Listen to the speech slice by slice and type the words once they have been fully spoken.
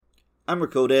I'm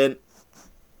recording.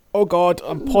 Oh God,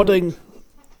 I'm podding.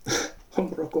 I'm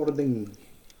recording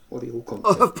audio content.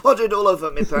 Oh, I've podded all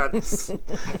over my pants.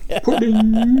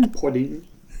 Pudding.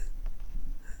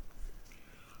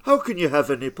 How can you have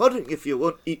any pudding if you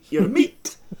won't eat your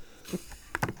meat?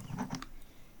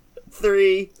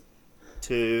 3,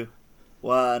 2,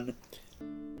 1.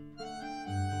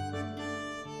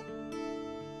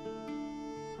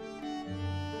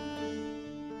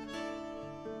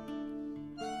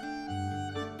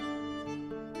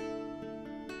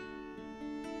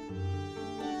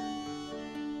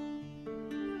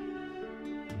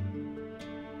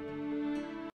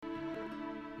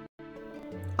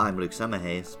 I'm Luke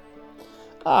Summerhays.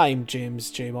 I'm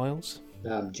James J. Miles.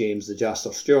 I'm James the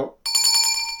Jaster Stewart.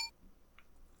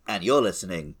 And you're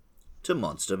listening to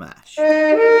Monster Mash.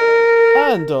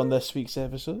 And on this week's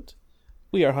episode,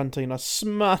 we are hunting a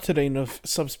smattering of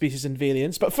subspecies and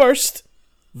variants. But first,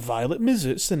 Violet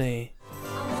Mizutsune.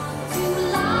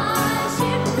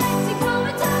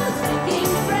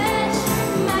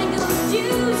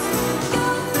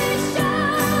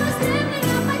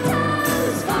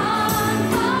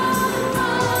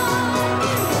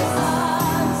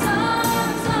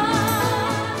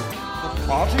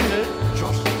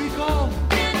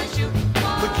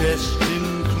 Guests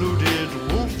included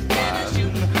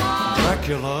Wolfman,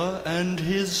 Dracula, and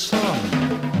his son.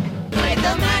 Played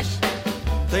the mash.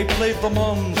 They played the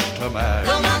Monster Mash.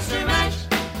 The Monster Mash.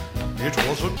 It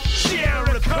was a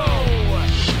Jericho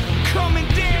coming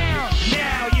down.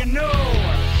 Now you know.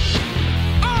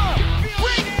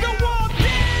 Break the wall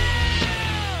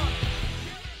down.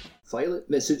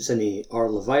 Violet Mizutsune are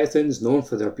leviathans known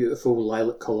for their beautiful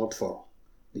lilac-coloured fur.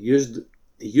 They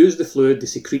use the fluid they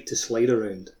secrete to slide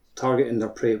around, targeting their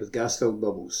prey with gas-filled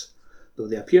bubbles. Though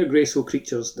they appear graceful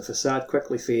creatures, the facade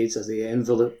quickly fades as they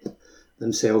envelop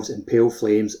themselves in pale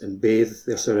flames and bathe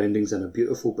their surroundings in a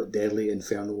beautiful but deadly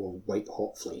inferno of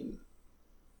white-hot flame.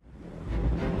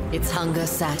 Its hunger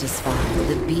satisfied,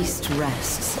 the beast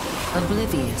rests,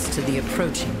 oblivious to the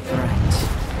approaching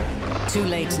threat. Too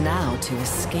late now to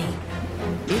escape.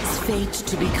 Its fate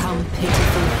to become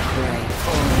pitiful prey,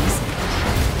 or is it?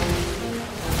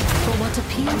 For what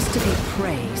appears to be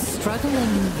prey struggling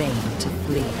in vain to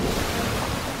flee,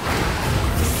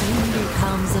 soon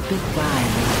becomes a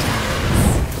beguiling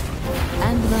dance,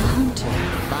 and the hunter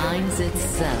finds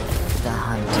itself the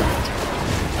hunted.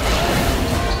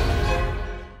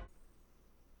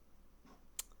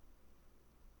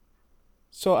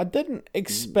 So I didn't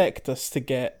expect us to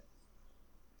get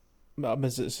a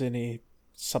Mizutsune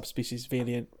subspecies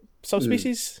variant.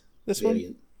 Subspecies? This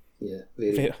Variant. Yeah,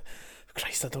 variant.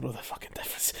 Christ, I don't know the fucking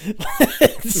difference.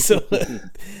 So,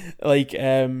 like,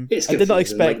 It's I did not confusing,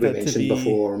 expect like we it to mentioned be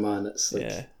before, man. It's like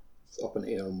yeah, it's up in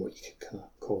the air on what you could kind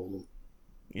of call them.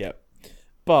 yeah.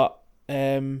 But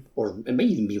Or it might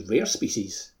even be rare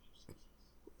species.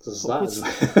 There's that what's-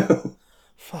 as well.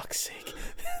 fuck's sake,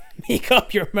 make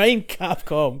up your mind,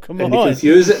 Capcom. Come And on. they've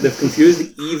confused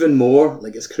it even more.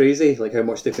 Like, it's crazy, like how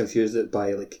much they confused it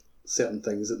by like certain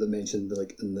things that they mentioned,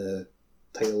 like in the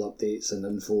title updates and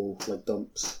info, like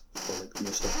dumps or like new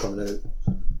stuff coming out.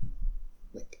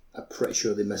 Like, I'm pretty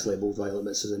sure they mislabeled Violet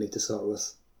Mizutsune to start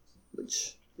with,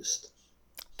 which just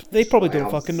They probably I don't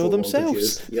am fucking know full on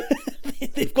themselves. confused.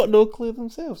 Yep. They've got no clue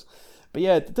themselves. But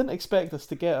yeah, didn't expect us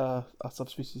to get a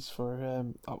subspecies for.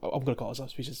 I'm going to call it a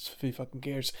subspecies. Who fucking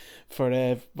cares for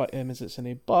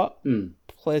Mizutsune? But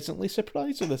pleasantly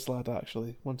surprised with this lad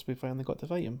actually. Once we finally got to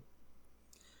fight him.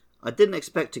 I didn't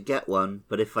expect to get one,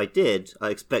 but if I did, I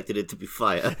expected it to be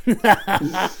fire.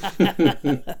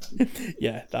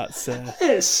 Yeah, that's.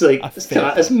 It's like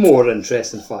it's more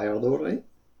interesting fire though, right?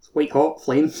 It's white hot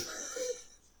flame.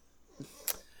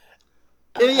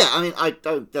 Yeah, I mean, I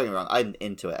don't get me wrong, I'm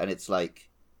into it, and it's like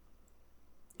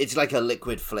a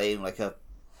liquid flame, like a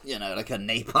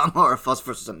napalm or a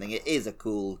phosphorus or something. It is a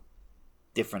cool,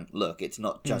 different look. It's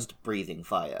not just breathing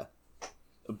fire.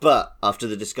 But after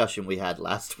the discussion we had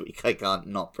last week, I can't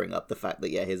not bring up the fact that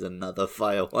here's another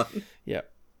fire one. Yep.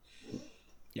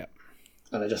 Yep.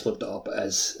 And I just looked it up. It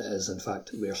is in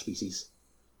fact rare species.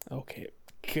 Okay.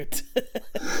 Good.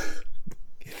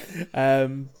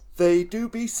 They do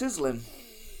be sizzling.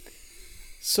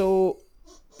 So,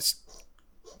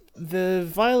 the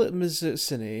Violet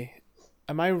Mizutsune,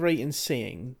 am I right in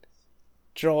saying,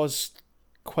 draws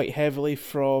quite heavily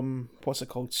from what's it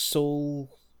called,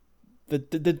 Soul, the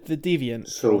Deviant,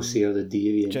 Soul Seer, the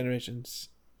Deviant. Generations.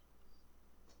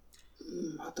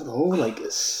 I don't know. Like,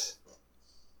 it's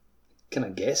kind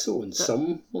of guess so in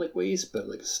some like ways, but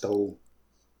like still.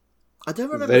 I don't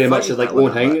remember Very much fighting like that one own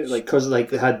that thing, much. like because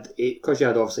like you had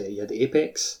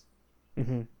Apex.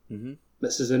 Mm-hmm. Mm-hmm.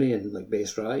 Mitsuzune and like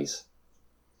Base Rise,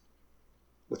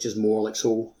 which is more like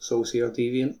Soul Seer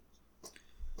Deviant.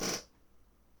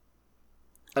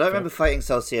 I don't remember fighting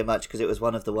Soul Seer much because it was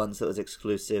one of the ones that was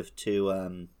exclusive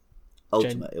to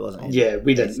Ultimate. It wasn't. Yeah,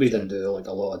 we didn't do like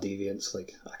a lot of Deviants.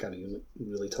 Like I can't even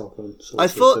really talk on.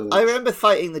 I remember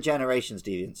fighting the Generations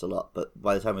Deviants a lot, but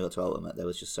by the time we got to Ultimate, there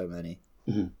was just so many.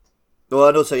 Mm-hmm. Well,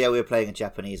 and also, we were playing in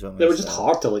Japanese when we. They were just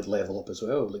hard to like level up as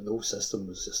well. Like the whole system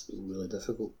was just really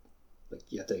difficult. Like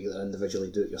you had to either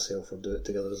individually do it yourself or do it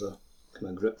together as a kind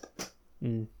of group.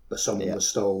 But someone was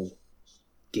still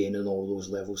gaining all those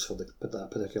levels for that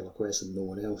particular quest and no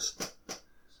one else.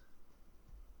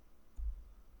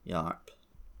 Yarp.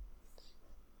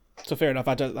 So fair enough.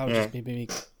 That was just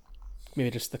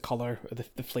maybe just the colour of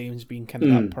the flames being kind of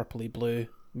that purpley blue.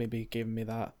 Maybe give me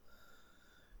that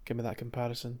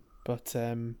comparison. But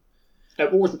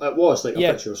it was like a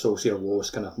picture of Soul Seer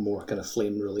was kind of more kind of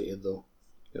flame related though.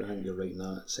 I think you're right in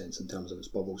that sense in terms of its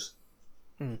bubbles.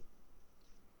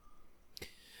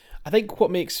 I think what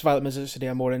makes Violet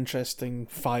Mitsuzune a more interesting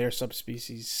fire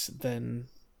subspecies than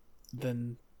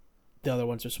the other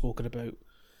ones we've spoken about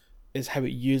is how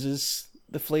it uses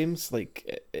the flames.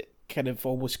 Like it kind of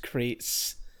almost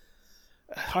creates,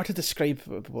 hard to describe,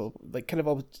 well, like kind of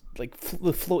almost like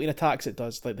the floating attacks it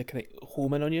does, like they kind of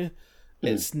home in on you.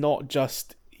 It's not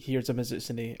just here's a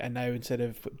Mitsuzune and now instead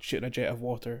of shooting a jet of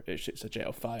water it shoots a jet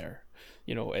of fire.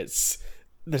 You know,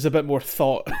 there's a bit more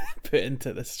thought put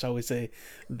into this, shall we say,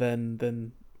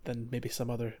 than maybe some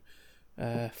other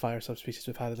fire subspecies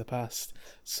we've had in the past.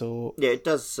 So yeah, it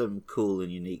does some cool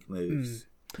and unique moves.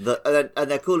 And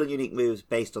they're cool and unique moves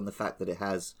based on the fact that it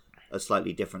has a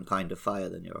slightly different kind of fire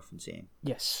than you're often seeing.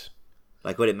 Yes.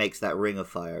 Like when it makes that ring of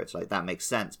fire, it's like that makes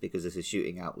sense because this is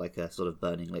shooting out like a sort of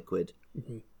burning liquid.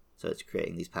 So it's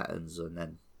creating these patterns, and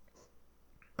then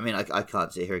I mean, I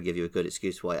can't sit here and give you a good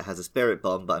excuse for why it has a spirit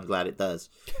bomb, but I'm glad it does.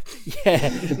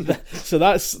 Yeah, so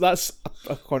that's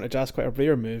according to Jazz quite a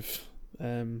rare move,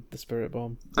 the spirit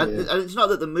bomb. And it's not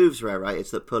that the move's rare, right?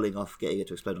 It's that pulling off getting it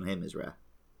to explode on him is rare.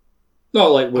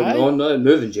 No, like on the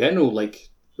move in general, like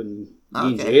when me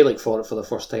and Jay like fought it for the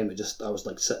first time, I was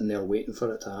like sitting there waiting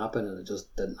for it to happen, and it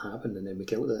just didn't happen, and then we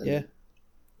killed it. Yeah,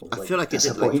 I feel like it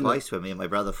did like twice when me and my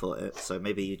brother fought it, so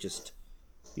maybe you just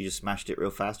smashed it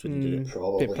real fast when you did it.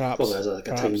 Probably as a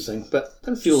time thing, but I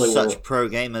don't feel like such pro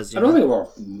gamers. I don't think we're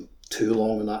too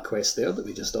long in that quest there that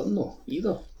we just done though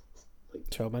either. Like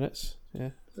 12 minutes,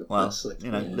 yeah. Well,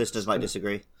 listeners might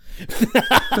disagree.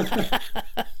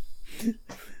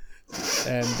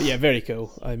 But yeah, very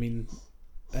cool. I mean,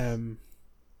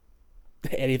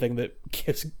 anything that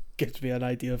gives me an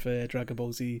idea of Dragon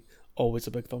Ball Z, always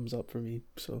a big thumbs up for me.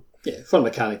 So yeah, fun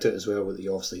mechanic to it as well. With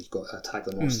you obviously got to attack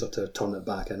the monster to turn it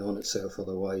back in on itself.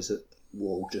 Otherwise, it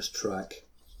will just track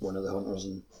one of the hunters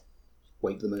and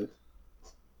wipe them out.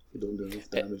 You don't do enough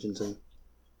damage in time.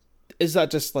 Is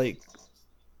that just like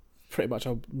pretty much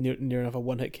a near enough a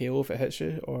one-hit KO if it hits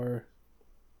you, or?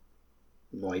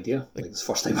 No idea. Like it's the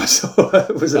first time I saw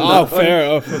it. Was fair.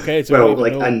 Okay. So well,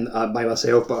 like and by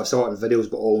myself, but I saw it in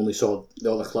videos. But I only saw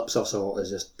the other clips I saw is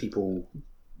just people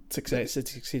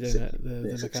succeeding at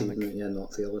the mechanic.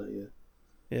 Not failing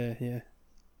it. Yeah.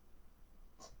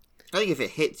 I think if it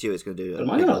hits you, it's going to do a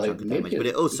big chunk of damage. But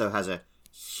it also has a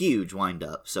huge wind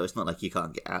up, so it's not like you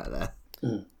can't get out of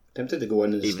there. Tempted to go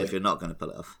in and even if you're not going to pull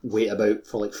it off. Wait about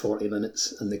for like 40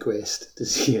 minutes in the quest to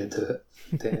see you do it.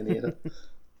 To any of it.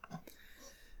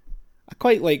 I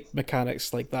quite like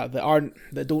mechanics like that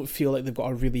that don't feel like they've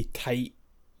got a really tight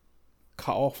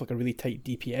cut off, like a really tight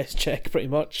DPS check, pretty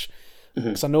much.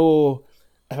 Because I know,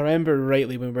 if I remember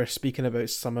rightly, when we were speaking about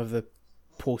some of the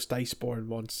post Iceborne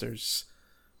monsters,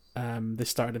 they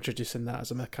started introducing that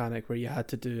as a mechanic where you had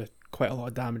to do quite a lot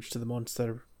of damage to the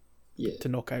monster to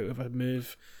knock out of a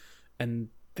move, and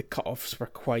the cut-offs were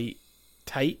quite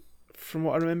tight, from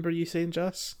what I remember you saying,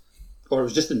 Jess. Or it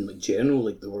was just in like general,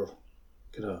 like they were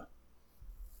kind of,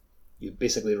 you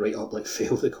basically write up like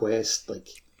fail the quest, like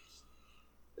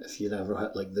if you never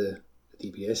hit like the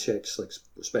DPS checks, like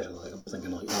especially like I'm thinking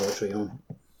like Alatreon,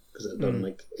 because it done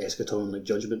like Eschaton like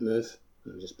judgment move.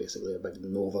 It was just basically a big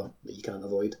Nova that you can't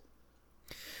avoid.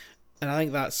 And I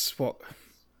think that's what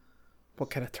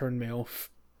kind of turned me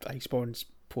off Iceborne's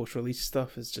post-release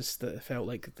stuff, is just that it felt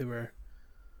like they were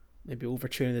maybe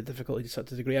overtuning the difficulty to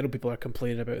such a degree. I know people are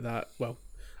complaining about that. Well,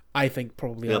 I think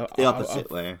probably the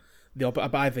opposite way.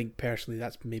 But I think personally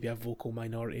that's maybe a vocal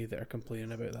minority that are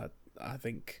complaining about that. I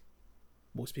think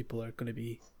most people are going to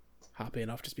be happy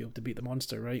enough just to be able to beat the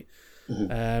monster, right?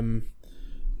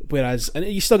 Whereas, and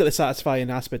you still get the satisfying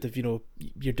aspect of, you're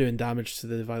doing damage to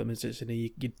the Violet Mitsuzune, and you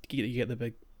get the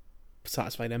big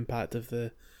satisfying impact of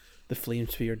the the flame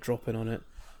sphere dropping on it.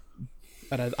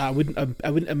 And I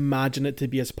wouldn't imagine it to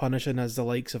be as punishing as the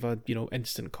likes of a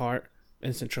instant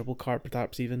triple cart,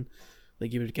 perhaps even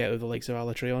like you would get with the likes of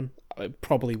Alatreon. It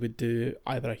probably would do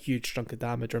either a huge chunk of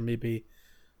damage or maybe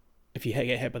if you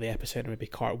get hit by the epicenter, maybe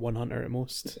cart one hunter at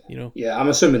most. Yeah, I'm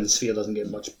assuming the sphere doesn't get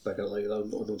much bigger. Like I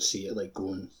don't see it like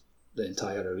going the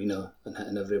entire arena and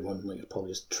hitting everyone. Like it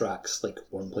probably just tracks like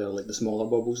one player, like the smaller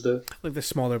bubbles do. Like the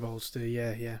smaller bubbles do.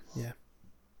 Yeah.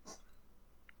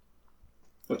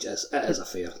 Which is a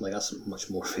fair, like that's a much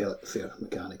more fair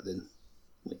mechanic than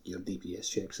like your DPS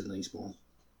checks in Iceborne.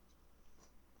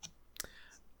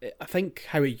 I think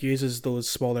how it uses those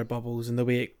smaller bubbles and the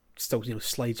way it still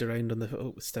slides around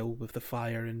with the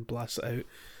fire and blasts it out,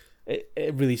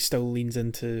 it really still leans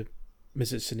into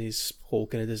Mizutsune's whole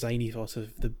kind of design ethos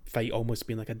of the fight almost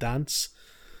being like a dance.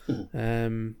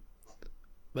 Mm-hmm.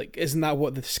 Like, isn't that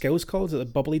what the skill's called? Is it the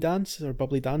bubbly dance or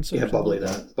bubbly dance? Yeah, bubbly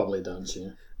dance. Yeah.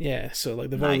 Yeah, so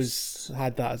like they've always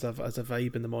had that as a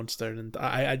vibe in the monster, and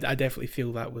I definitely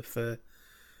feel that with the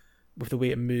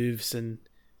way it moves and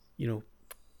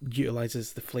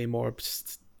utilizes the flame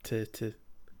orbs to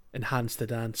enhance the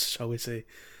dance, shall we say?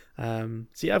 So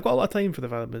yeah, I've got a lot of time for the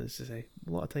Violet Minutes to say.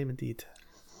 A lot of time indeed.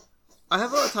 I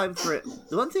have a lot of time for it.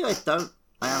 The one thing I am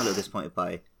a little disappointed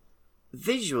by,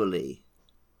 visually,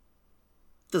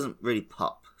 doesn't really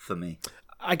pop for me.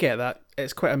 I get that.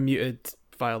 It's quite a muted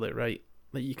violet, right?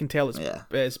 Like you can tell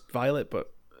it's violet,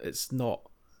 but it's not.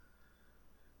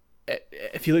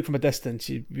 If you look from a distance,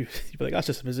 you'd be like, "That's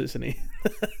just a Mizutsune."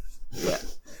 Yeah.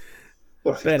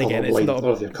 Or if then again, it's not.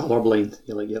 Or if you're colourblind,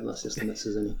 you're like, "Yeah, that's just a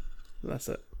Mizutsune." That's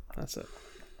it. I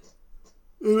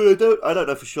don't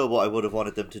know for sure what I would have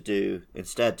wanted them to do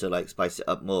instead to like spice it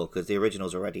up more, because the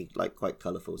original's already like quite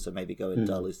colourful, so maybe going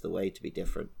dull is the way to be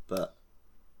different. But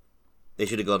they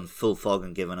should have gone full fog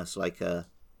and given us like a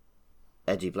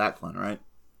edgy black one, right?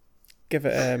 Give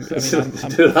it I'm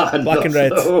do that black enough, and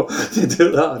red. You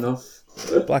do that enough.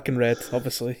 Black and red,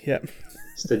 obviously. Yep.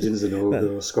 Stygians and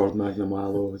Ogre, Scourge Magnum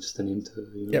Mallow, just a name to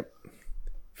Yep.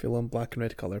 Full on black and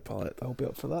red colour palette. I'll be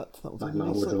up for that. That was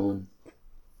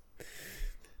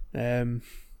Magnum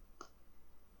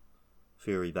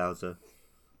Fury Bowser.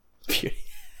 Fury.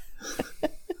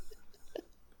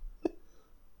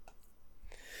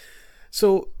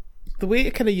 So the way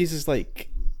it kind of uses like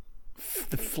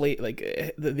the flame, like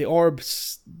the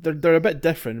orbs, they're a bit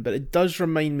different, but it does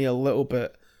remind me a little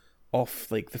bit of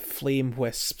like the flame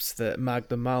wisps that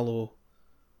Magnum Mallow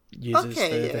uses,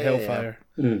 the Hellfire.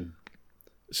 Yeah. Mm.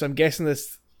 So I'm guessing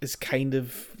this is kind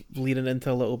of leaning into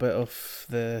a little bit of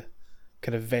the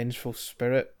kind of vengeful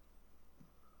spirit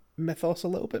mythos a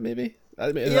little bit, maybe.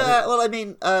 Like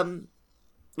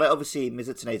obviously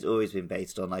Mizutsune's always been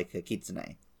based on like a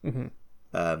kitsune. Mm-hmm.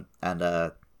 And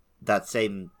that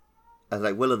same as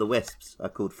like Will o' the Wisps are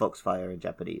called Foxfire in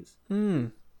Japanese,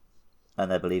 and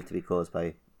they're believed to be caused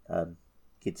by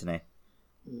kitsune,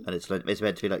 and it's meant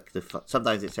to be like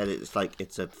sometimes it said it's like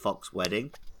it's a fox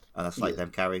wedding, and that's like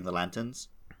them carrying the lanterns.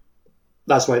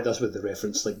 That's what the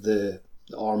reference, like the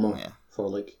armor for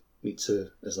like Mitsu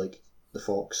is like the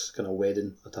fox kind of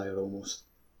wedding attire almost.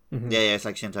 Mm-hmm. Yeah, it's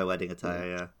like Shinto wedding attire,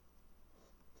 yeah.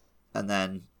 And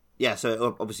then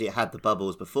so obviously it had the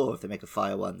bubbles before. If they make a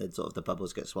fire one, then sort of the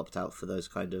bubbles get swapped out for those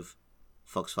kind of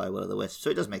Foxfire Will o' the Wisp. So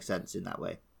it does make sense in that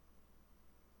way.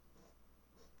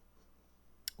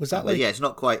 Was that but it's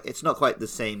not quite the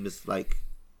same as like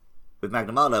with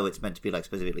Magnum Mallow. It's meant to be like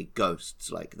specifically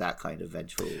ghosts, like that kind of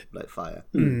vengeful like fire.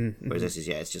 Mm-hmm. Whereas this is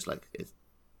it's just like it's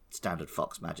standard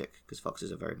fox magic, because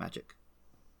foxes are very magic.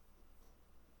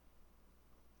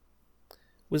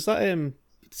 Was that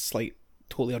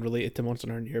totally unrelated to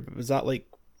Monster Hunter, but was that like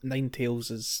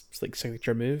Ninetales' like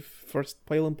signature move for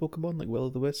Pylon Pokemon, like Will o'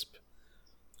 the Wisp?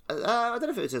 I don't know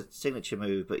if it was a signature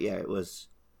move, but yeah, it was.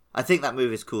 I think that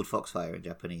move is called Foxfire in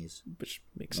Japanese, which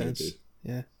makes sense.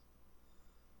 Yeah.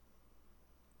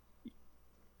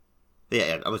 But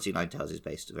yeah, obviously Ninetales is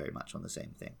based very much on the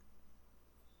same thing.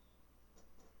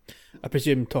 I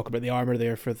presume, talk about the armor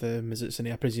there for the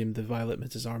Mizutsune, I presume the Violet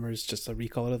Miz's armor is just a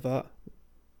recolor of that.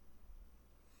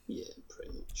 Yeah,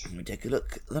 pretty much. Let me take a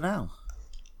look now.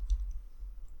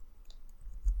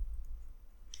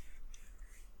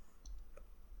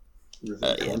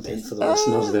 Content for the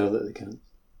listeners there that they can't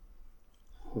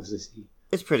obviously see.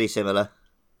 It's pretty similar.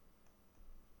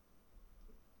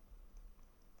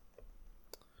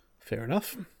 Fair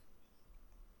enough.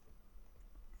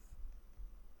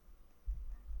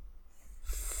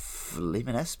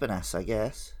 Fleeman Espinas, I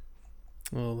guess.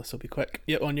 Oh, this will be quick.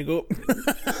 Yep, on you go.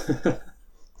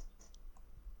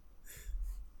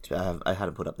 I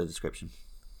hadn't put up the description.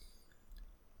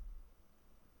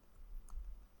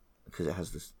 because it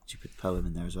has this stupid poem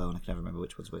in there as well, and I can never remember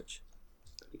which one's which.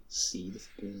 See the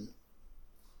fucking...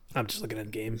 I'm just looking in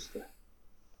game.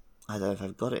 I don't know if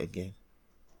I've got it in game.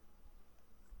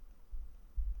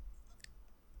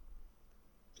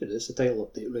 It is a title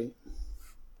update, right?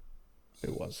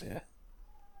 It was, yeah.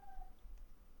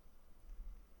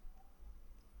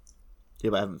 Yeah,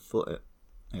 but I haven't fought it.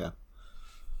 There you go.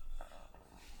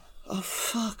 Oh,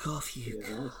 fuck off, you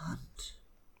cunt.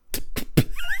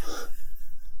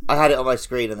 I had it on my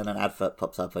screen and then an advert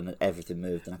pops up and everything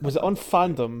moved. And Was it on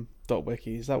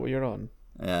fandom.wiki? Is that what you're on?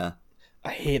 Yeah.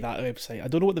 I hate that website. I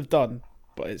don't know what they've done,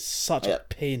 but it's such a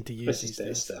pain to use these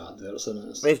days. The adverts,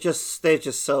 isn't it? They've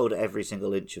just sold every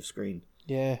single inch of screen.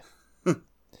 Yeah.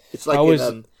 It's like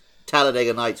in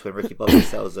Talladega Nights when Ricky Bobby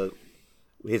sells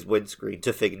his windscreen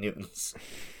to Fig Newtons.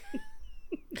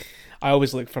 I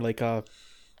always look for like a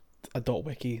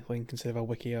 .wiki link instead of a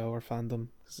wiki or fandom,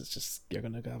 because it's just, you're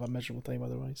going to have a miserable time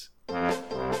otherwise.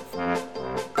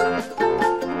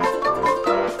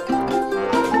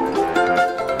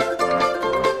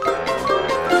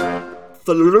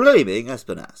 Flaming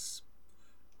Espinas.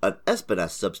 An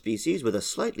Espinas subspecies with a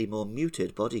slightly more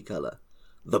muted body colour.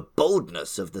 The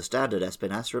boldness of the standard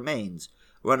Espinas remains.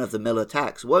 Run-of-the-mill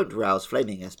attacks won't rouse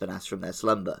flaming Espinas from their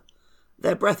slumber.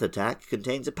 Their breath attack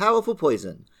contains a powerful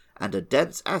poison and a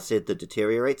dense acid that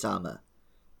deteriorates armour.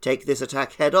 Take this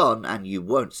attack head-on and you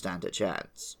won't stand a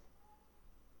chance.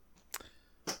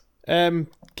 Can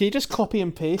you just copy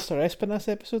and paste our Espinas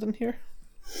episode in here?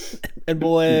 And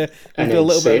we'll do a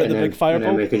little bit of the big fireball.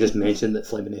 And then we can just mention that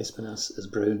Flaming Espinas is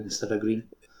brown instead of green.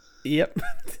 Yep.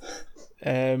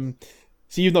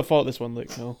 So you've not fought this one,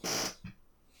 Luke, no?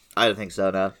 I don't think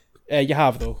so, no. You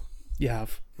have, though. You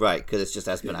have. Right, because it's just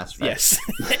Espinas. Right? Yes.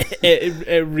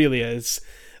 it really is.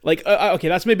 Like, okay,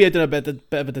 that's maybe done a bit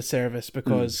of a disservice,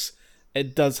 because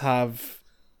it does have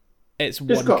its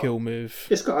cool move.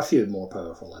 It's got a few more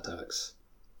powerful attacks.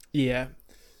 Yeah.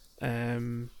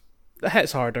 It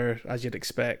hits harder, as you'd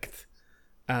expect,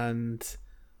 and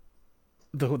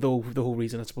the whole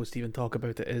reason I suppose to even talk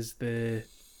about it is the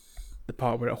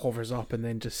part where it hovers up and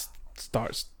then just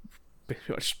starts pretty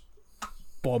much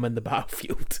bombing the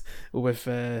battlefield with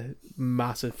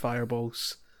massive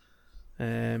fireballs.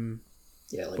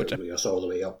 Yeah, like it rears all the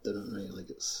way up, didn't it? Like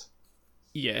it's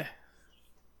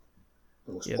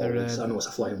almost always. I know it's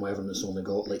a flying wyvern that's only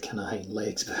got like kind of hind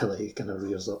legs, but like it kind of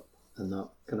rears up in that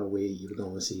kind of way you would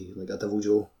normally see like a Devil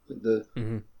Joe, like the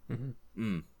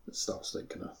it starts like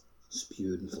kind of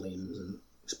spewing flames and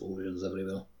explosions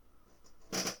everywhere.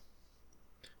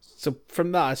 So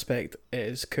from that aspect, it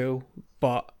is cool,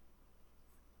 but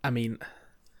I mean,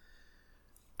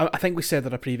 I think we said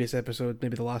in a previous episode,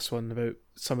 maybe the last one, about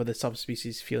some of the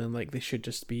subspecies feeling like they should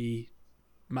just be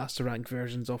master rank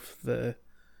versions of the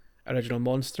original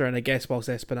monster, and I guess whilst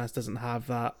Espinas doesn't have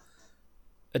that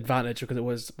advantage because it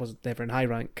was never in high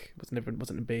rank,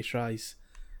 wasn't in base rise,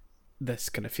 this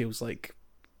kind of feels like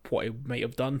what it might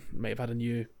have done. It might have had a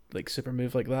new like super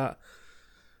move like that.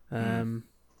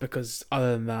 Because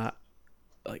other than that,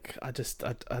 like I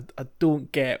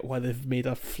don't get why they've made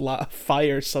a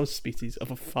fire subspecies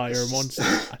of a fire monster.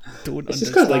 I don't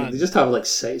understand. Just like they just have like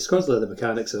it's because of the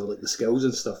mechanics of like the skills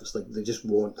and stuff. It's like they just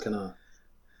want kind of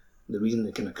the reason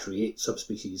they kind of create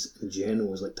subspecies in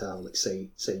general is like to have like side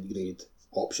grade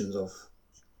options of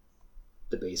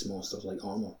the base monsters like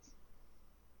armor.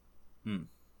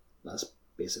 That's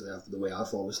basically the way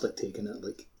I've always like taken it.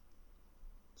 Like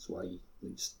that's why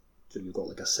so you've got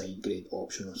like a side grade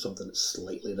option or something that's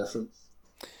slightly different.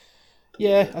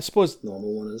 Yeah, I suppose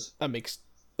normal one is. That makes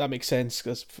sense,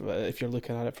 because if you're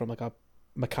looking at it from like a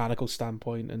mechanical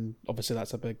standpoint, and obviously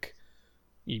that's a big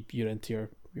you're into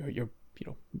your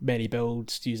many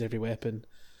builds to use every weapon,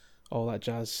 all that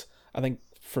jazz. I think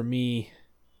for me,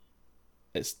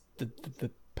 it's the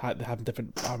having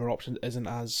different armor options isn't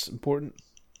as important.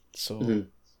 So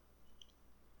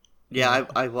yeah,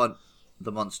 I want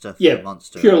the monster for the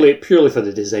monster. Purely for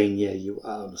the design, yeah,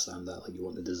 I understand that. Like you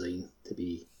want the design to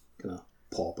be kind of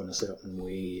pop in a certain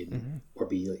way, and, or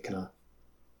be like kind of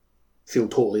feel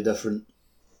totally different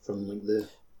from like the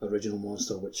original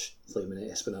monster, which Flaming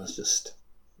Espinas just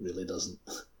really doesn't.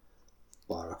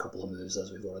 Bar a couple of moves,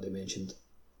 as we've already mentioned.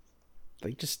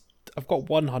 Like I've got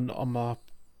one hunt on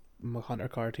my hunter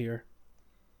card here.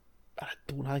 I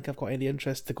don't think I've got any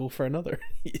interest to go for another.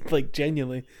 Like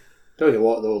genuinely. Tell you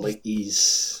what though, like the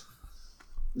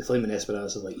Flaming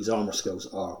Espinas, like his armor skills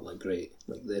are like great.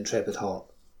 Like the Intrepid Heart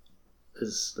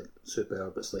is like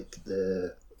superb. It's like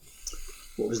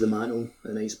what was the mantle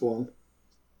in Iceborne?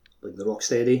 Like the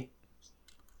Rocksteady.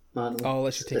 mantle. Oh,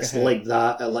 let's take It's a hit. like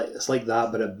that. It's like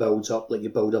that, but it builds up. Like you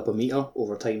build up a meter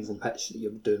over time from hits that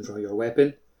you're doing for your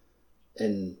weapon,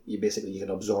 and you can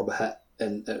absorb a hit,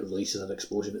 and it releases an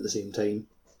explosion at the same time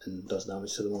and does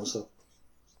damage to the monster.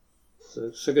 So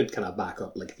it's a good kind of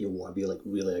backup. Like if you want to be like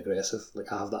really aggressive,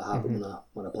 like I have that happen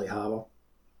when I play Hammer,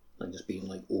 like just being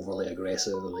like overly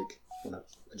aggressive, or like when I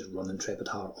just run Intrepid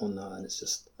Heart on that, and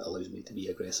it allows me to be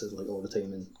aggressive like all the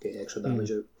time and get extra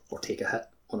damage out, or take a hit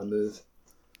on a move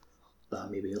that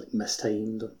maybe like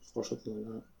mistimed or something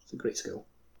like that. It's a great skill.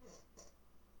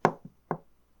 See,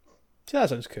 that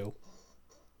sounds cool.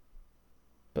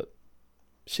 But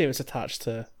shame it's attached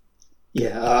to...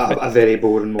 Yeah, a very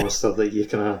boring monster that you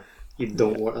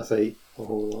don't want to fight a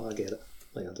whole lot. I get it.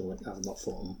 Like I've not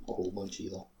fought him a whole bunch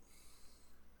either.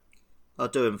 I'll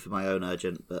do him for my own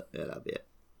urgent, but yeah, that'll be it.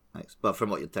 Thanks. But from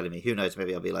what you're telling me, who knows,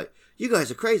 maybe I'll be like, you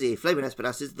guys are crazy, Flaming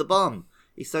Espinas is the bomb.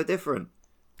 He's so different.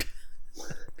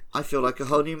 I feel like a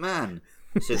whole new man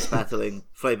since battling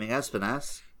Flaming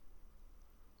Espinas.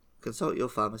 Consult your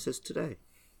pharmacist today.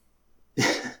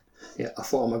 Yeah, I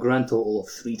fought him a grand total of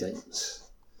 3 times.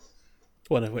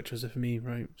 One of which was for me,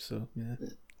 right? So, yeah.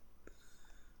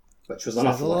 Which was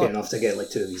lucky enough to get like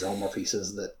 2 of these armor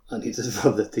pieces that I needed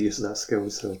to use that skill,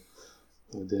 so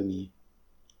I'll do me.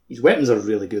 His weapons are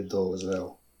really good though as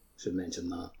well. Should mention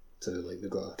that too. Like they've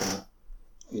got a kind of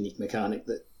unique mechanic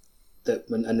that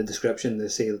when in the description they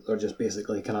say they're just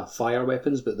basically kind of fire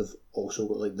weapons, but they've also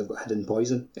got they've got hidden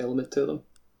poison element to them.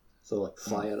 So like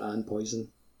fire and poison.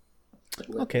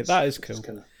 Okay, that is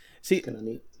cool. See,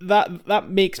 neat. That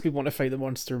makes me want to fight the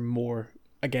monster more,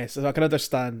 I guess. I can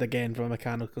understand, again, from a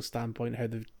mechanical standpoint, how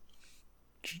they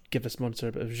give this monster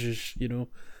a bit of zhuzh,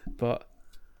 but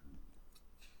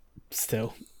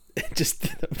still, just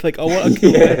like, I want a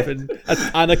cool weapon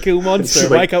and a cool monster.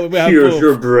 Why can't we have here's both?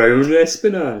 your brown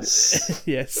Espinas.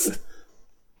 Yes.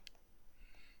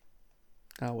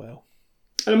 Oh well.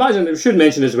 And imagine, we should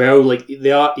mention as well, like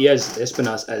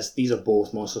Espinas as these are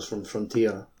both monsters from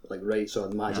Frontier, like right. So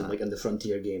I'd imagine like in the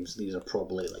Frontier games, these are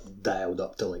probably like dialed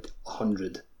up to like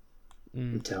 100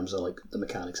 in terms of like the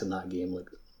mechanics in that game, like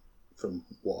from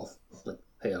what I've like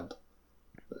heard.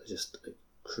 But it's just like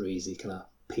crazy kind of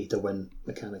pay to win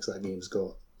mechanics that game's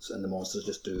got, and the monsters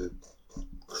just do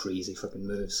crazy fucking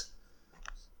moves.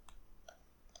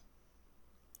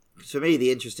 For me,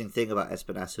 the interesting thing about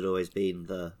Espinas had always been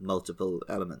the multiple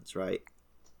elements, right?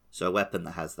 So a weapon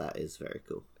that has that is very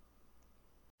cool.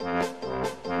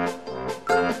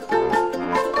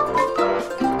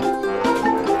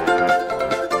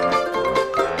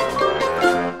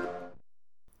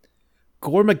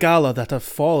 Gore Magala that have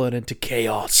fallen into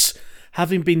chaos,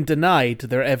 having been denied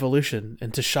their evolution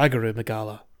into Shagaru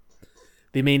Magala.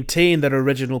 They maintain their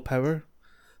original power,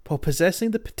 while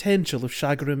possessing the potential of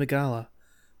Shagaru Magala,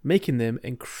 making them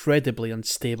incredibly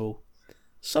unstable.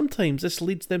 Sometimes this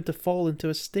leads them to fall into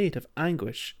a state of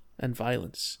anguish and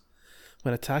violence.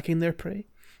 When attacking their prey,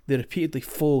 they repeatedly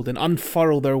fold and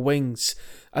unfurl their wings,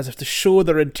 as if to show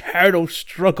their internal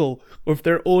struggle with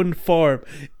their own form.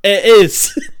 It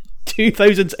is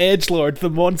 2000's Edgelord,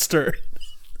 the monster,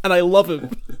 and I love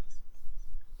him.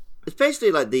 It's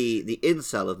basically like the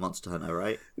incel of Monster Hunter,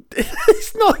 right?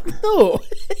 It's not, no.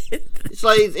 It's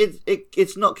like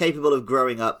it's not capable of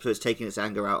growing up, so it's taking its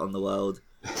anger out on the world.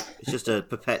 It's just a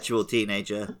perpetual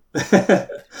teenager.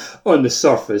 On the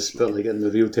surface, but like in the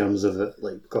real terms of it,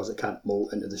 like because it can't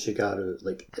molt into the Shigaru,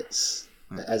 like it is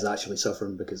actually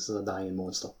suffering because it's a dying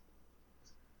monster.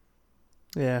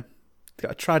 Yeah, it's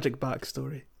got a tragic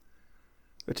backstory,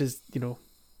 which is,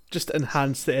 just to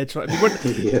enhance the edge. I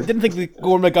didn't think the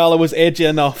Gore Magala was edgy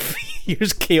enough.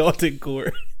 Here's chaotic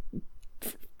Gore.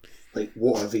 Like,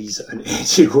 what if he's an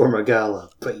edgy Gore Magala,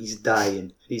 but he's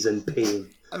dying, he's in pain,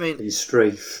 I mean, he's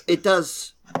strife.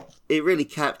 It really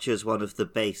captures one of the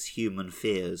base human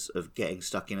fears of getting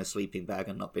stuck in a sleeping bag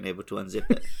and not being able to unzip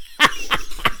it.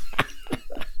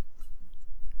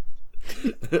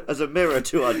 As a mirror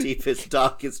to our deepest,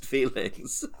 darkest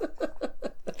feelings.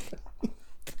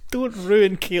 Don't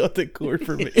ruin chaotic Gore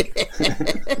for me.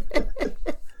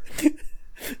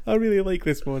 I really like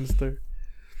this monster.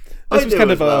 This was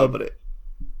kind of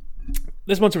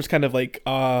this monster was kind of like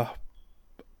like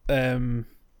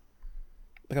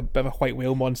a bit of a white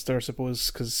whale monster, I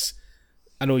suppose, because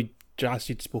I know Jas,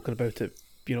 you'd spoken about it,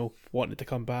 wanting it to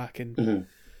come back and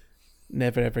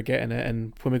never ever getting it.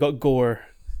 And when we got Gore,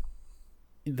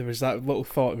 there was that little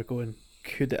thought of going,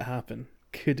 could it happen?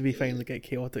 Could we finally get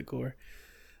chaotic Gore?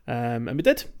 And we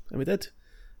did.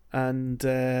 And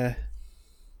I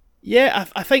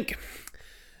think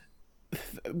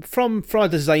from a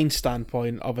design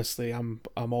standpoint, obviously, I'm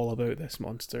all about this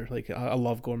monster. Like, I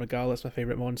love Gore Magala. It's my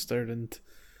favorite monster, and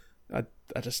I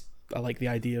like the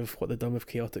idea of what they've done with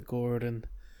Chaotic Gore. And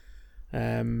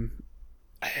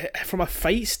from a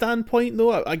fight standpoint,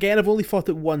 though, again, I've only fought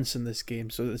it once in this game,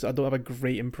 so I don't have a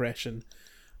great impression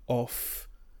of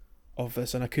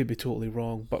this, and I could be totally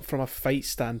wrong. But from a fight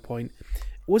standpoint,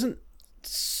 it wasn't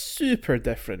super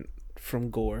different from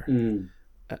Gore.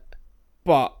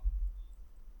 But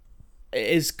it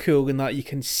is cool in that you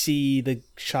can see the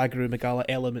Shagaru Magala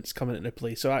elements coming into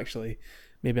play. So actually,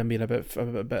 maybe I'm being a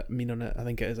bit mean on it. I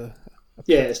think it is a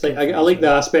it's like I like the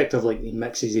aspect of like he's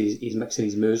mixing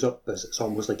his moves up, but it's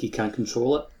almost like he can't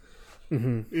control it. Yeah,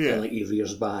 and like he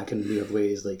rears back in weird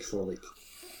ways, like for like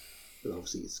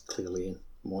obviously it's clearly a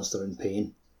monster in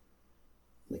pain.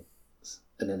 Like,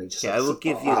 and then he just I will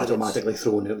give you automatically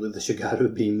throwing out like the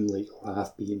Shagaru beam, like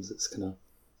half beams. It's kind of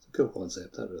a cool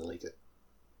concept. I really like it.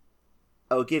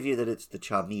 I will give you that it's the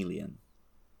Charmeleon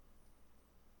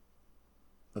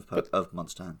of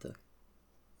Monster Hunter.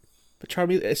 But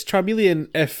it's Charmeleon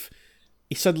if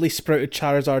he suddenly sprouted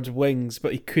Charizard's wings,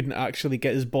 but he couldn't actually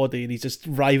get his body, and he's just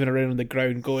writhing around on the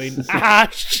ground going,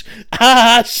 Ash!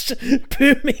 Ash!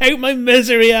 Put me out my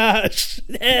misery, Ash!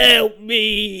 Help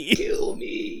me! Kill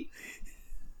me!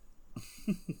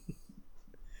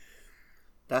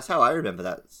 That's how I remember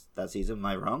that season. Am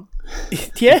I wrong?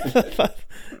 Yeah,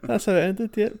 that's how it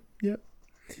ended. Yep.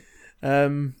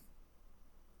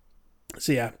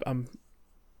 So yeah,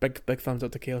 big thumbs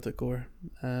up to Chaotic Gore.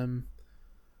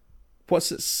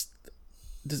 What's its?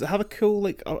 Does it have a cool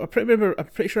like? I'm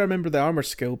pretty sure I remember the armor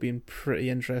skill being pretty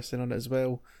interesting on it as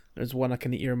well. There's one I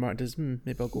can earmark as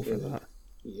maybe I'll go for that.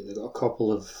 Yeah, they got a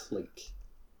couple of like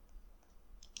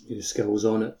new skills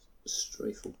on it.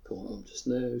 Strife will pull it on just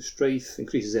now. Strife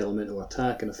increases elemental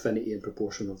attack and affinity in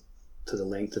proportion to the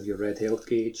length of your red health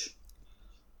gauge,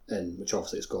 and which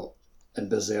obviously it's got. And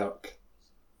Berserk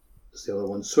is the other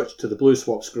one. Switch to the blue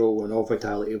swap scroll and all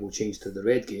vitality will change to the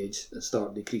red gauge and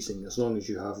start decreasing. As long as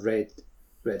you have red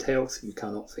health, you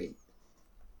cannot faint.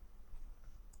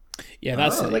 Yeah,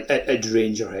 that's it. Like it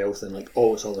drains your health, and like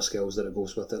all its other skills that it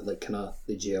goes with it, like kind of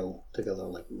they gel together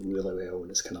like really well,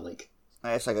 and it's kind of like.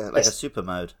 It's like a super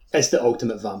mode. It's the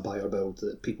ultimate vampire build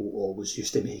that people always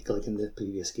used to make, like in the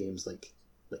previous games, like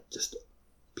just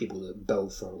people that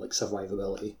build for like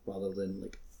survivability rather than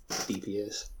like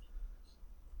DPS.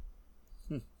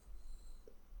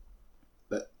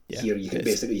 But here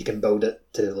you can build it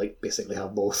to like basically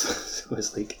have both. So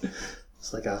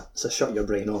it's a shut your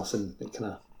brain off, and it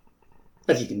kind of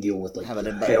if you can deal with like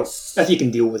health, if you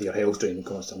can deal with your health draining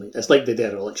constantly, it's like the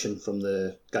dereliction from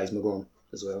the Guys Magorn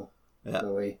as well. Yeah. In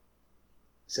a way.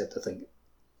 Except I think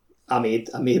I made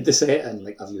the set and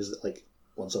like I've used it like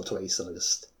once or twice, and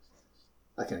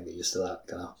I can't get used to that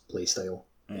kind of play style.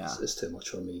 Yeah. It's too much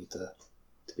for me to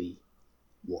be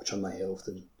watching my health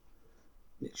and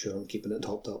make sure I'm keeping it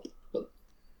topped up. But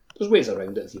there's ways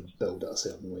around it if you build it a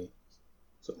certain way.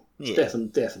 So it's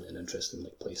definitely an interesting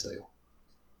like play style.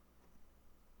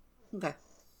 Okay.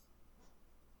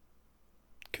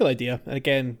 Cool idea. And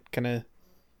again, kind of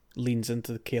leans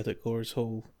into the Chaotic Gore's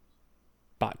whole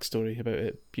backstory about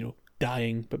it,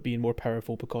 dying but being more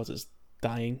powerful because it's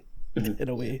dying in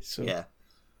a way. So yeah,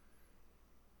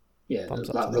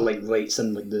 that relates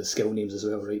in like the skill names as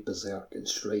well, right? Berserk and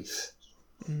Strife.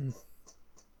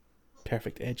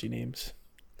 Perfect edgy names.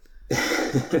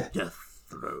 Death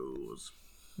throes.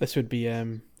 This would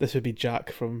be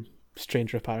Jack from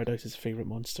Stranger of Paradise's favourite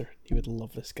monster. He would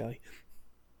love this guy.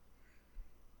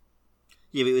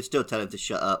 Yeah, but we would still tell him to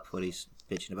shut up when he's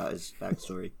bitching about his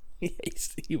backstory.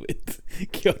 Yes, he would.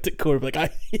 Chaotic Core would be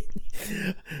like,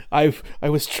 I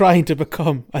was trying to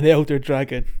become an elder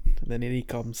dragon, and then in he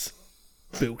comes.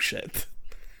 Bullshit.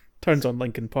 Turns on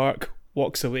Linkin Park,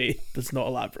 walks away, does not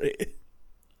elaborate.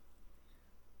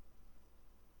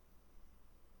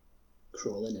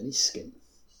 Crawling in his skin.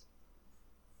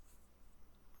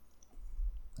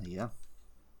 Yeah.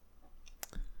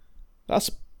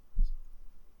 That's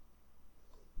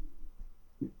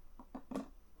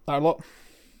a lot.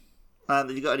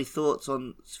 Have you got any thoughts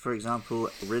on, for example,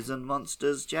 Risen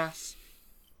monsters, Jas?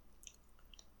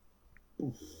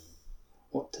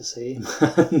 What to say,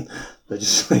 man? they're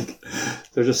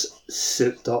just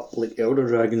souped up like elder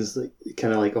dragons, like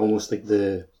kind of like almost like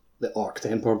the Arc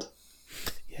Tempered.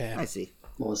 Yeah, I see.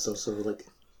 Monsters sort of like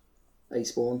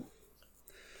Iceborne.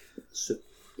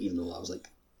 Even though that was like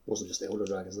wasn't just elder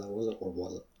dragons, that was it, or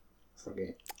was it? I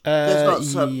forget.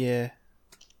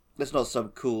 There's not some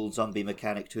cool zombie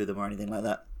mechanic to them or anything like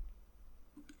that.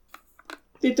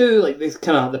 They do, like, they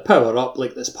power up,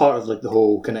 like, that's part of, like, the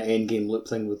whole kind of endgame loop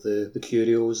thing with the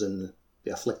Curios and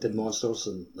the afflicted monsters,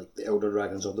 and, like, the Elder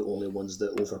Dragons are the only ones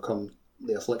that overcome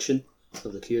the affliction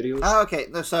of the Curios. Oh, okay.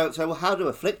 No, so how do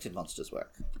afflicted monsters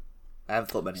work? I haven't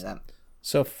thought many of them.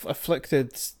 So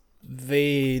afflicted,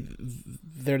 they're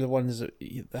the ones that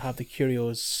have the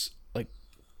Curios like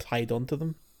tied onto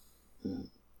them,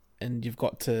 and you've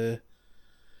got to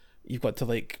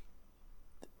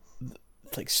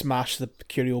like smash the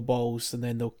Curio balls, and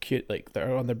then they'll like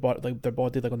they're on their body, like their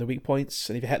body, like on their weak points,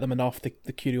 and if you hit them enough, the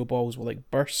Curio balls will like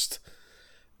burst,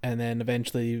 and then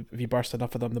eventually, if you burst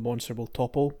enough of them, the monster will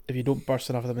topple. If you don't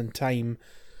burst enough of them in time,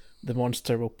 the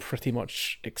monster will pretty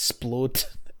much explode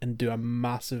and do a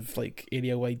massive like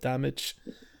area-wide damage,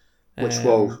 which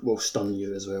will stun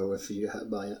you as well if you get hit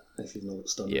by it, if you know what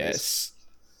stun is. Yes,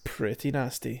 pretty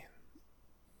nasty.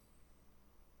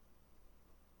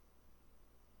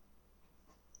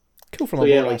 Cool from a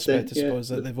lore aspect, I suppose.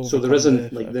 That they've so there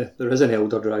isn't there isn't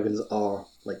Elder Dragons are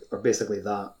basically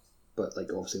that, but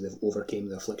like obviously they've overcame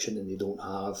the affliction and they don't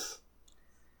have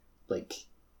like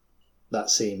that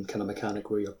same kind of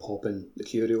mechanic where you're popping the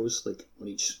Curios like on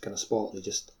each kind of spot. They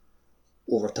just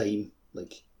over time,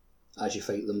 like as you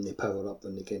fight them, they power up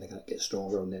and they kind of get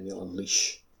stronger, and then you'll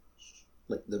unleash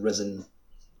like the Risen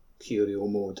Curio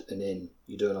mode, and then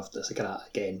you do enough. It's a kind of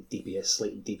again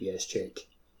slight DPS check.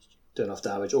 Do enough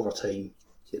damage over time,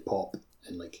 they pop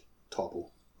and like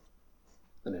topple,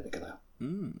 and then it kind of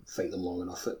fight them long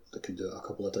enough that they can do it a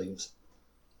couple of times.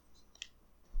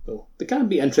 So they can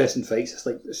be interesting fights.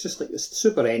 It's just like this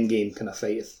super end game kind of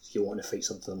fight if you want to fight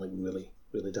something like really,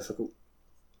 really difficult.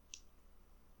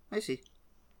 I see.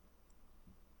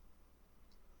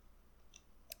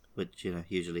 Which,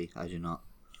 usually I do not.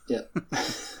 Yeah.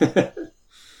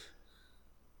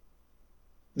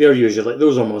 They're usually,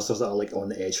 those are monsters that are like on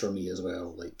the edge for me as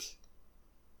well. Like,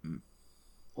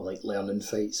 I like learning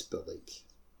fights, but like,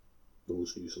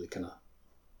 those usually kind of,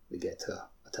 they get to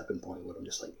a tipping point where I'm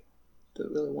just like, do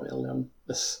I really want to learn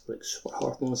this like super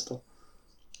hard monster?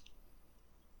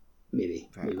 Maybe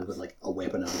with like a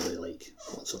weapon I really like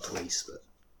once or twice, but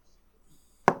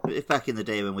if back in the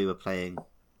day when we were playing,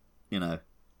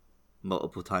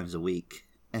 multiple times a week,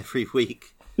 every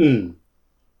week,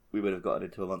 we would have gotten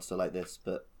into a monster like this,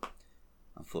 but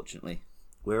unfortunately,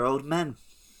 we're old men.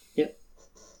 Yeah,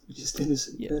 we're just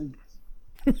innocent men.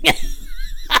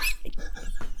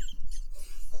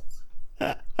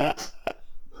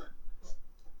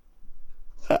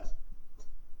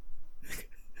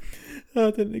 I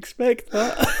didn't expect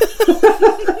that.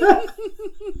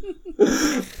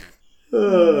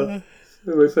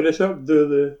 When we finish up, do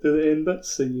the end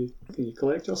bits, so can you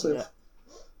collect yourself?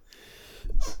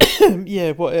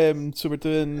 Yeah. What? So we're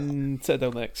doing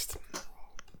Citadel next.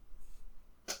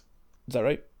 Is that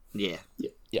right? Yeah.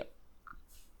 Yeah.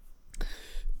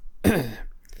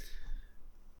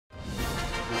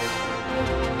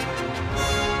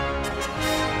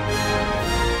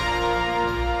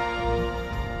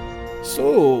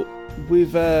 So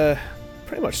we've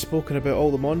pretty much spoken about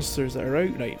all the monsters that are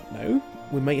out right now.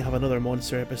 We might have another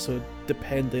monster episode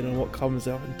depending on what comes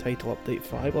up in Title Update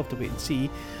 5. We'll have to wait and see.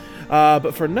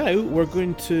 But for now, we're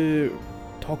going to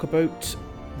talk about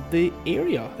the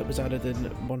area that was added in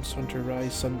Monster Hunter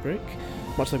Rise Sunbreak,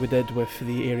 much like we did with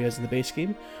the areas in the base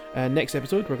game. Next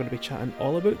episode, we're going to be chatting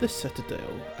all about the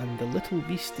Citadel and the little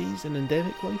beasties and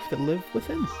endemic life that live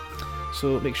within.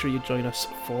 So make sure you join us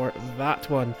for that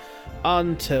one.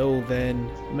 Until then,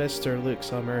 Mr. Luke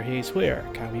Summerhays, where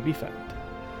can we be found?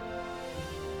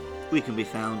 We can be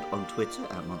found on Twitter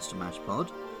at Monster Mash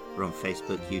Pod. We're on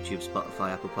Facebook, YouTube,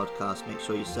 Spotify, Apple Podcasts. Make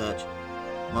sure you search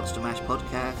Monster Mash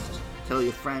Podcast. Tell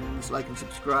your friends, like and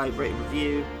subscribe, rate and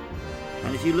review.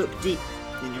 And if you look deep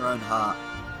in your own heart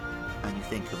and you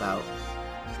think about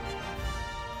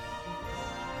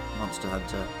Monster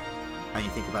Hunter and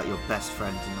you think about your best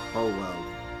friends in the whole world,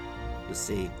 you'll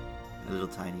see a little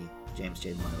tiny James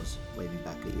J. Miles waving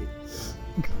back at you.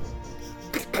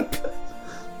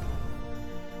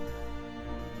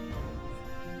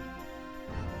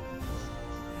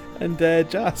 And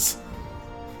Jas,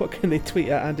 what can they tweet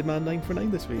at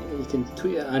Andyman949 this week? You can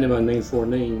tweet at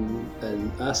Andyman949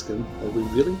 and ask him, are we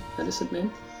really innocent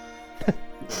men?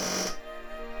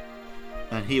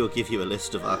 And he will give you a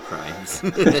list of our crimes.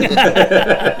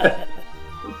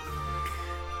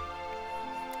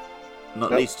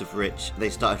 Not least of which,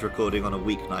 they started recording on a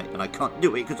weeknight and I can't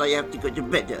do it because I have to go to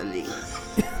bed early.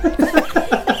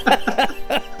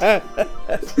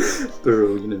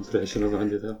 Brilliant impression of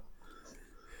Andy there.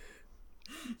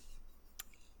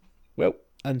 Well,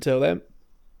 until then,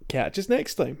 catch us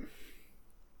next time.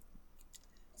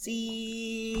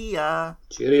 See ya.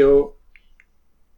 Cheerio.